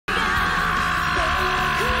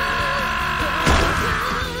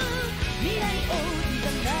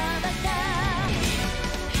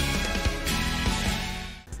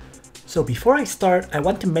So before I start, I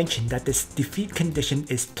want to mention that this defeat condition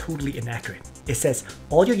is totally inaccurate. It says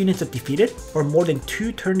all your units are defeated or more than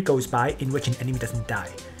 2 turns goes by in which an enemy doesn't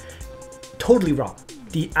die. Totally wrong.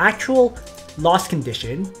 The actual loss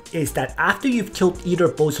condition is that after you've killed either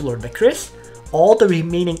Bozel or Licorice, all the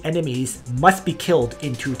remaining enemies must be killed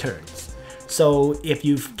in 2 turns. So if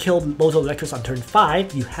you've killed Bozel or Licorice on turn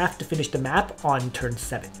 5, you have to finish the map on turn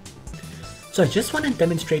 7. So I just want to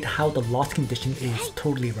demonstrate how the loss condition is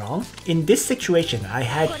totally wrong. In this situation, I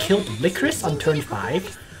had killed Licorice on turn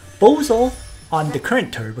 5, Bozel on the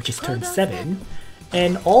current turn, which is turn 7,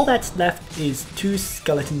 and all that's left is 2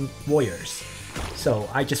 skeleton warriors. So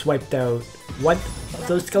I just wiped out one of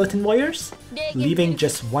those skeleton warriors, leaving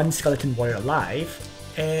just 1 skeleton warrior alive,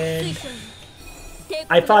 and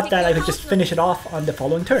I thought that I could just finish it off on the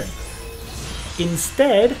following turn.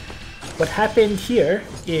 Instead, what happened here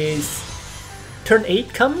is turn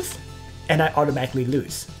 8 comes, and I automatically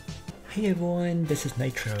lose. Hey everyone, this is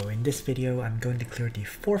Nitro. In this video, I'm going to clear the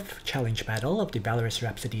 4th challenge battle of the Valorous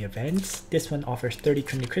Rhapsody events. This one offers 30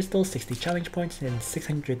 Trinity Crystals, 60 challenge points, and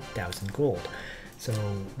 600,000 gold. So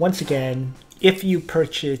once again, if you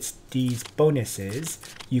purchase these bonuses,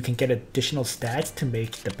 you can get additional stats to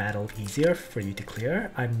make the battle easier for you to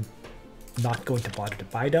clear. I'm not going to bother to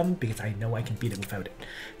buy them because I know I can beat it without it.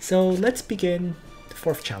 So let's begin the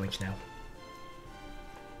 4th challenge now.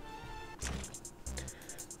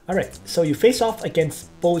 Alright, so you face off against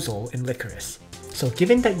Bozel and Licorice. So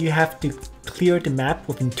given that you have to clear the map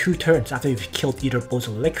within 2 turns after you've killed either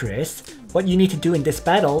Bozel or Licorice, what you need to do in this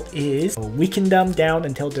battle is weaken them down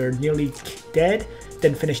until they're nearly dead,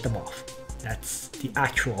 then finish them off. That's the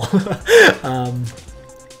actual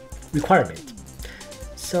requirement.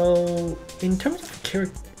 So in terms of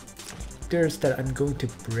characters that I'm going to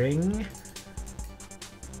bring,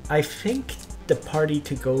 I think the party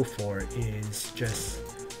to go for is just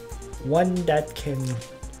one that can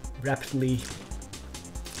rapidly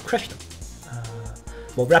crush them.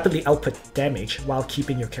 Rapidly output damage while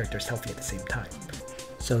keeping your characters healthy at the same time.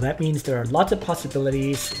 So that means there are lots of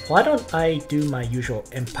possibilities. Why don't I do my usual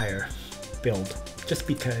Empire build? Just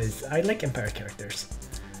because I like Empire characters.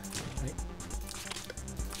 Right?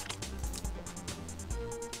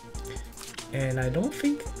 And I don't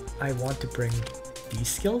think I want to bring these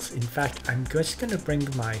skills. In fact, I'm just gonna bring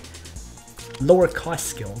my lower cost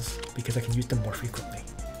skills because I can use them more frequently.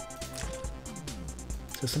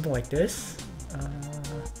 So something like this.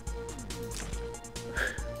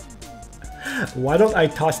 Why don't I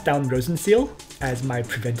toss down Rozenciel as my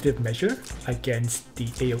preventative measure against the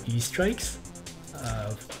AoE strikes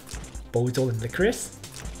of Bozel and Licorice?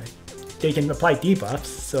 Right. They can apply debuffs,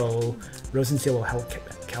 so Rozenciel will help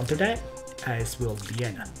counter that, as will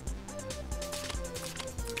Liana.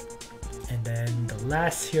 And then the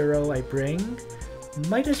last hero I bring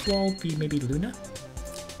might as well be maybe Luna.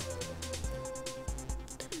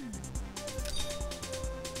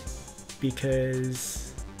 Because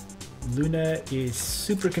Luna is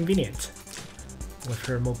super convenient with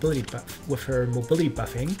her mobility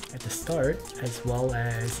buffing at the start, as well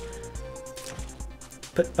as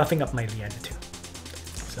buffing up my Liana too.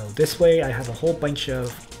 So this way I have a whole bunch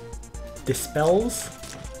of dispels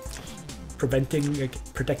protecting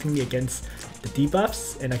me against the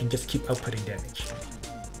debuffs, and I can just keep outputting damage.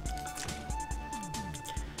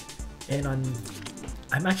 And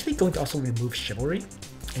I'm actually going to also remove Chivalry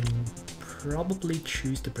and probably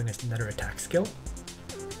choose to bring another attack skill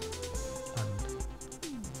on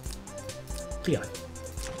Leon.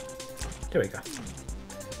 There we go.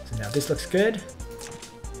 So now this looks good,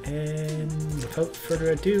 and without further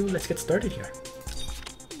ado, let's get started here.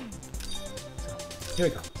 So here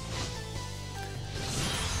we go.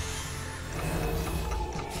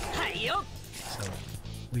 So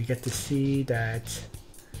we get to see that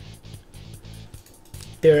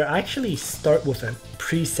they actually start with a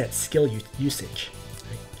preset skill usage.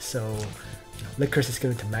 Right? So Licorice is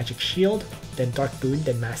going to Magic Shield, then Dark Boon,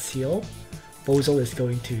 then Mass Heal. Bozel is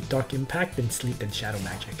going to Dark Impact, then Sleep, then Shadow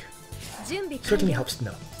Magic. Certainly helps to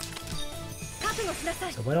know.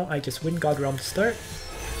 So why don't I just win God Realm to start,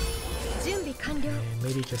 and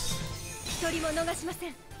maybe just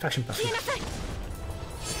faction buff.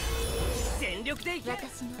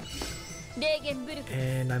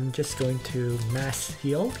 And I'm just going to Mass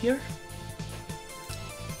Heal here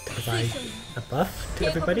to provide a buff to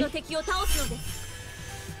everybody.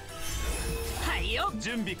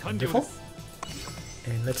 Wonderful.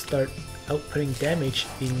 And let's start outputting damage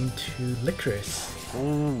into Licorice.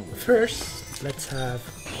 First, let's have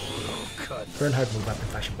Bernhardt move up and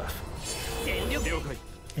faction buff.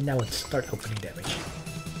 And now let's start outputting damage.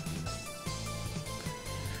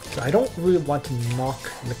 So I don't really want to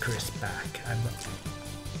knock Licorice back.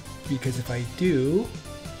 Because if I do,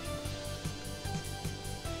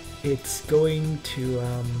 it's going to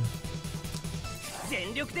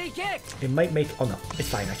it might make, oh no, it's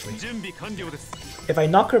fine actually. If I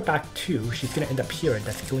knock her back too, she's gonna end up here, and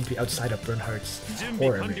that's going to be outside of Bernhardt's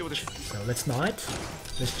aura range. So let's not.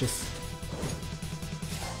 Let's just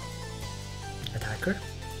attack her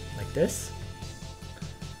like this.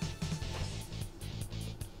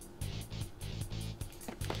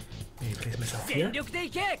 Maybe place myself here. Actually,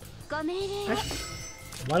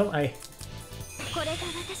 why don't I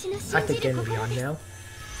act again Leon now?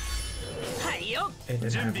 And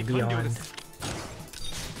then have Leon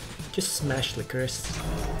just smash Licorice.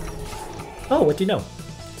 Oh, what do you know?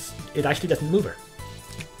 It actually doesn't move her.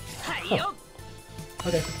 Oh.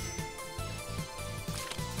 Okay.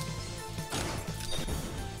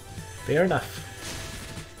 Fair enough.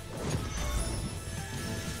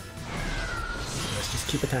 Let's just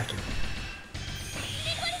keep attacking.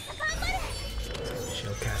 So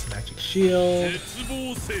she'll cast Magic Shield.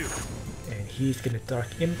 And he's gonna Dark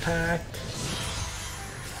Impact.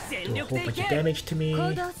 Do a whole bunch of damage to me.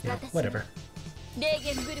 Yeah, whatever.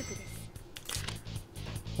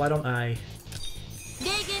 Why don't I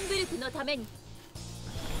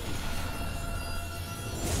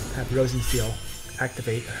have Rozenciel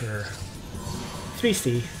activate her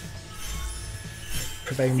 3C,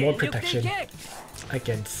 providing more protection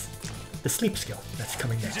against the sleep skill that's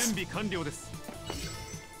coming next.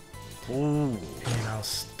 And I'll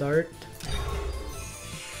start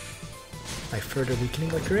by further weakening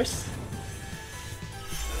Licorice,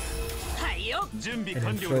 and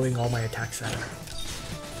then throwing all my attacks at her.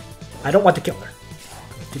 I don't want to kill her,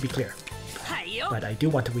 to be clear, but I do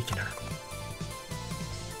want to weaken her.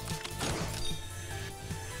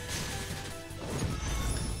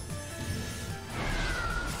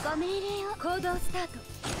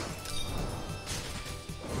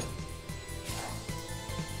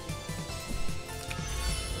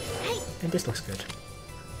 And this looks good.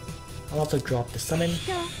 I'll also drop the summon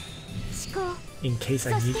in case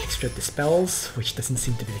I need extra dispels, which doesn't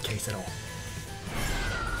seem to be the case at all.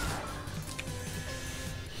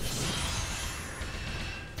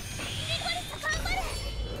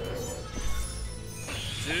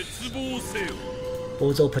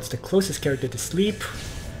 Bozel puts the closest character to sleep,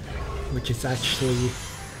 which is actually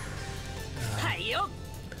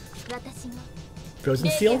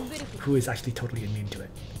Rozenciel, who is actually totally immune to it.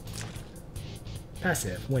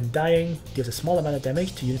 Passive. When dying, deals a small amount of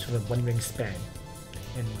damage to units with a 1 ring span,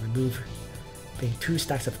 and removing 2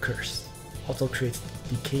 stacks of curse. Also creates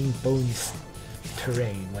decaying bones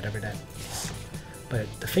terrain, whatever that is. But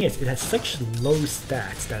the thing is, it has such low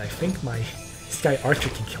stats that I think my Sky Archer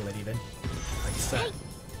can kill it even. Like that.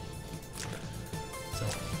 So,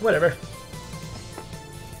 whatever.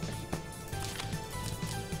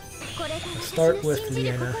 I'll start with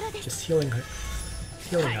Liana, just healing up.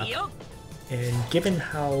 And given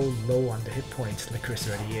how low on the hit points Licorice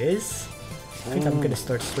already is, I think I'm gonna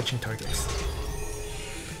start switching targets.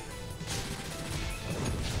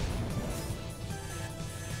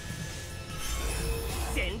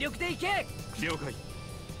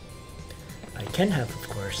 I can have, of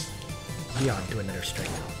course, Leon do another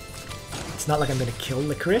strike. It's not like I'm gonna kill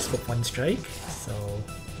Licorice with 1 strike, so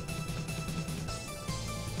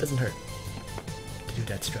it doesn't hurt to do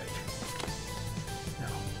that strike.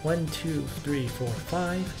 1, 2, 3, 4,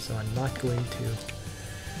 5, so I'm not going to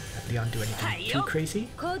have Leon do anything too crazy.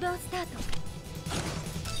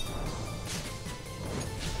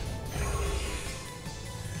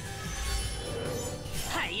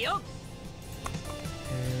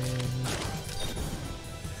 And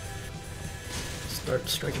start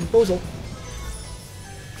striking Bozel.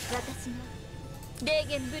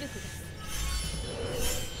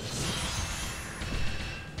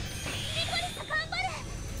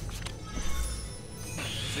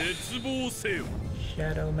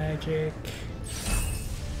 Shadow magic.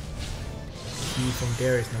 Key from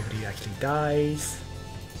there is nobody actually dies.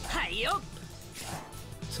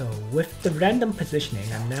 So with the random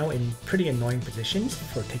positioning, I'm now in pretty annoying positions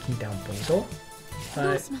for taking down Bozel.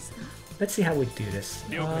 But let's see how we do this.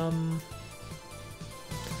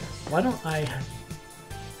 Why don't I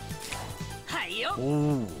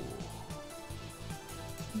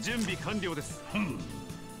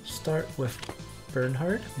start with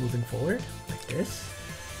Bernhardt moving forward like this.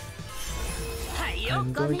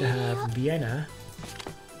 I'm going to have Liana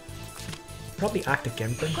probably act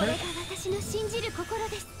again Bernhardt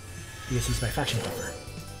because he's my faction buffer.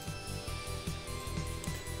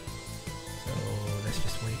 So let's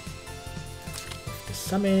just wait with the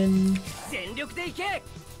summon.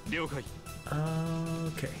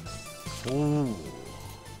 Okay.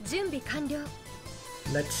 準備完了。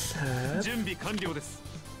 Let's have 準備完了です。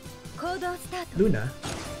 行動スタート。 Luna.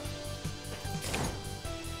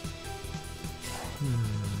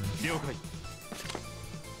 了解。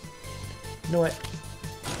 You know what?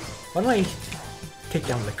 Why don't I take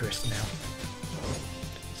down Licorice now?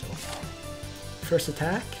 So, first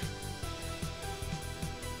attack.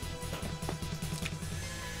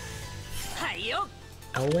 はいよ。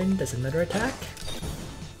 Elwin does another attack.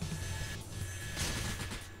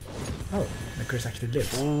 Oh, Licorice actually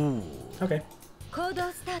lives. Okay, 行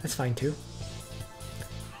動スタート。 that's fine too.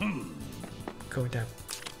 Go down.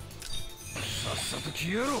 さっさと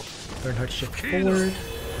消えろ。 Bernhardt shift forward.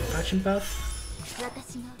 Action buff.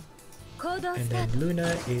 私が行動 And スター then ト。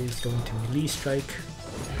 Luna is going to melee strike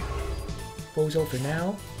Bozel for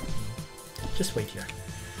now. Just wait here.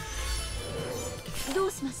 ど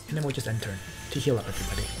うします And then we'll just end turn to heal up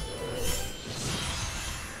everybody.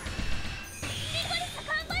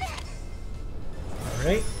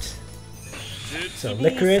 Alright. So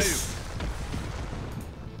Licorice.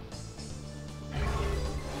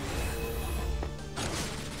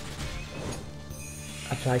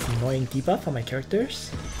 Applies annoying debuff on my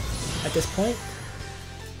characters at this point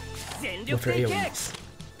with her AoEs.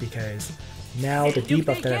 Because now the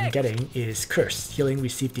debuff that I'm getting is Curse. Healing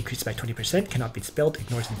received decreased by 20%, cannot be spelled,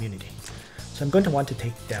 ignores immunity. So I'm going to want to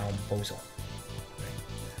take down Bozel.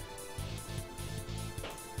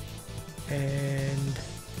 And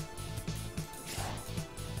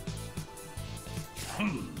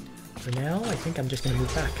for now, I think I'm just going to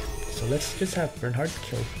move back. So let's just have Bernhardt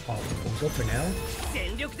kill off Bozel for now.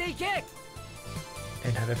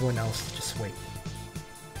 And have everyone else just wait.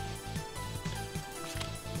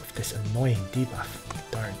 With this annoying debuff.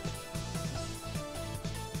 Darn.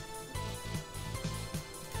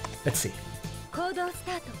 Let's see. 行動ス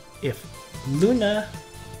タート。 If Luna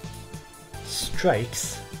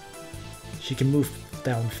strikes, she can move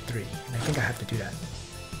down 3. And I think I have to do that.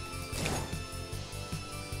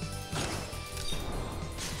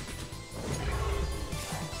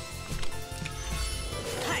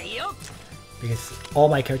 Because all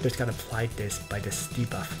my characters got applied this by this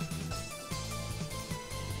debuff.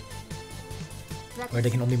 Where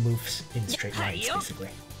they can only move in straight lines, basically.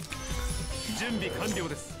 準備完了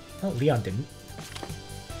です。 Oh, Leon didn't.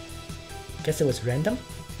 Guess it was random?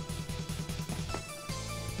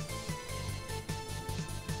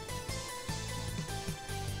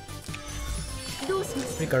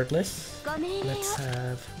 Regardless, let's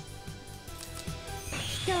have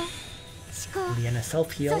Liana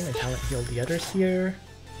self-heal and talent heal the others here.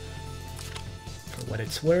 For what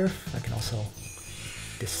it's worth, I can also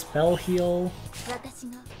dispel heal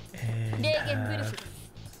and have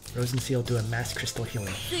Rozenciel do a mass crystal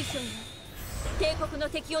healing.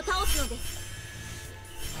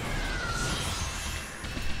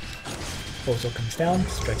 Bozel comes down,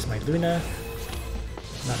 strikes my Luna,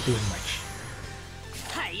 not doing much.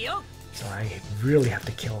 So I really have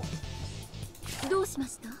to kill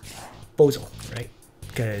Bozel, right?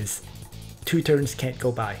 Because 2 turns can't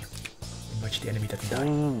go by in which the enemy doesn't die.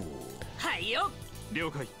 了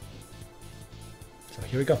解。 So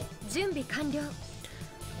here we go. 準備完了。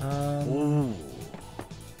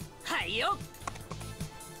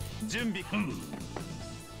 準備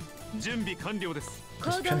準備完了です。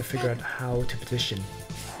 Just trying to figure out how to position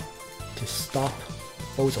to stop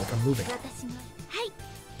Bozel from moving.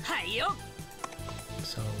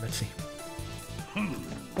 So let's see.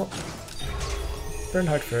 Oh,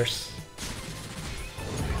 Bernhardt first.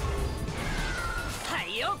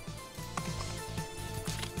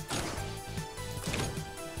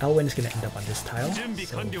 Elwin is gonna end up on this tile. So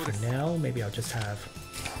for now, maybe I'll just have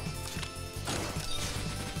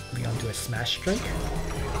Leon do a smash strike.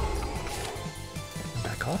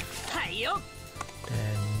 Back off.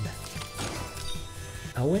 Then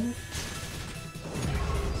Elwin.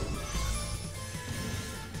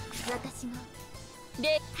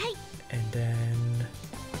 And then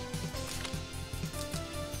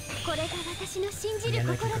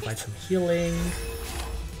Liana can provide some healing.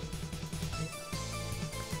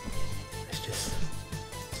 Let's just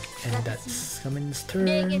end that summon's turn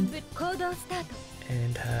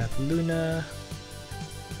and have Luna.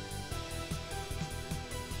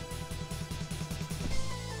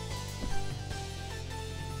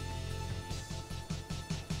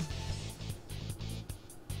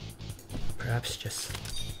 Perhaps just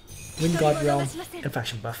Wind God Realm and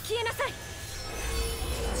Faction Buff.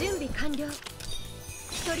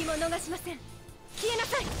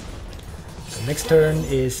 So next turn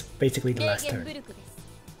is basically the last turn.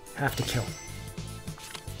 Have to kill.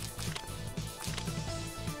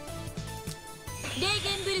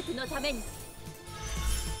 のために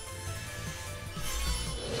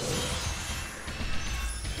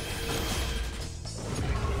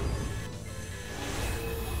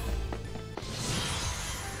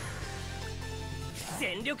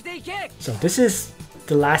So this is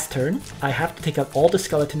the last turn. I have to take out all the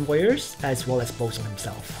skeleton warriors as well as Bozel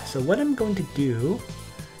himself. So what I'm going to do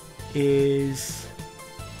is...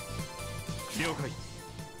 了解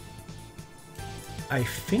I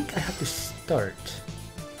think I have to start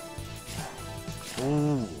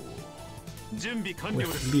準備完了で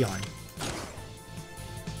with す Leon.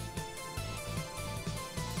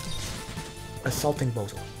 Assaulting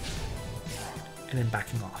Bozel. And then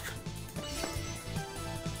backing off.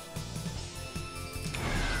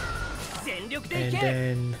 And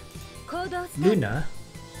then 行動スタート Luna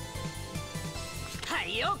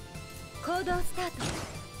行動スタート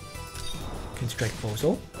can strike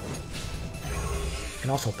Bozel.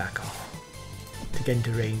 And also back off to get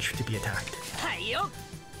into range to be attacked.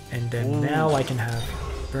 And then now I can have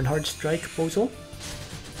Bernhardt strike Bozel.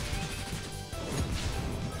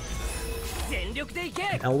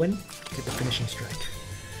 And Elwin get the finishing strike.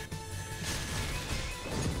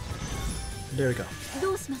 There we go.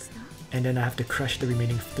 どうしました And then I have to crush the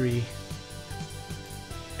remaining 3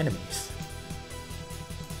 enemies.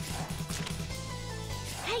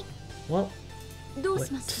 Well, どう what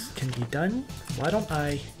しました can be done? Why don't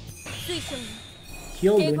I 水晶に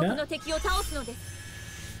heal 帝国 Luna, の敵を倒すのです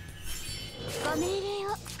ご命令を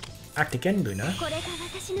act again Luna, これが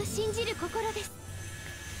私の信じる心です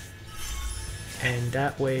and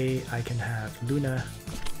that way I can have Luna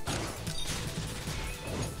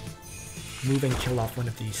move and kill off one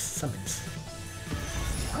of these summons.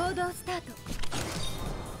 行動スタート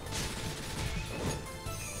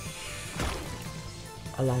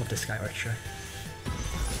Along with the Sky Archer.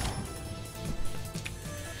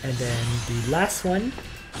 And then the last one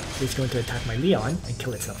is going to attack my Leon and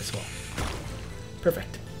kill itself as well.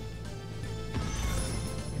 Perfect.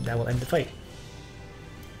 And that will end the fight.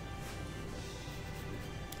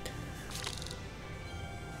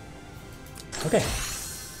 Okay.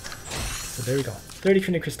 So there we go. 30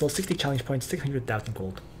 Trinity Crystals, 60 challenge points, 600,000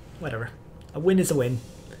 gold. Whatever. A win is a win.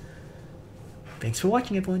 Thanks for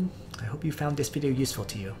watching, everyone. I hope you found this video useful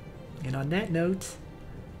to you. And on that note,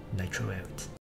 Nitro out.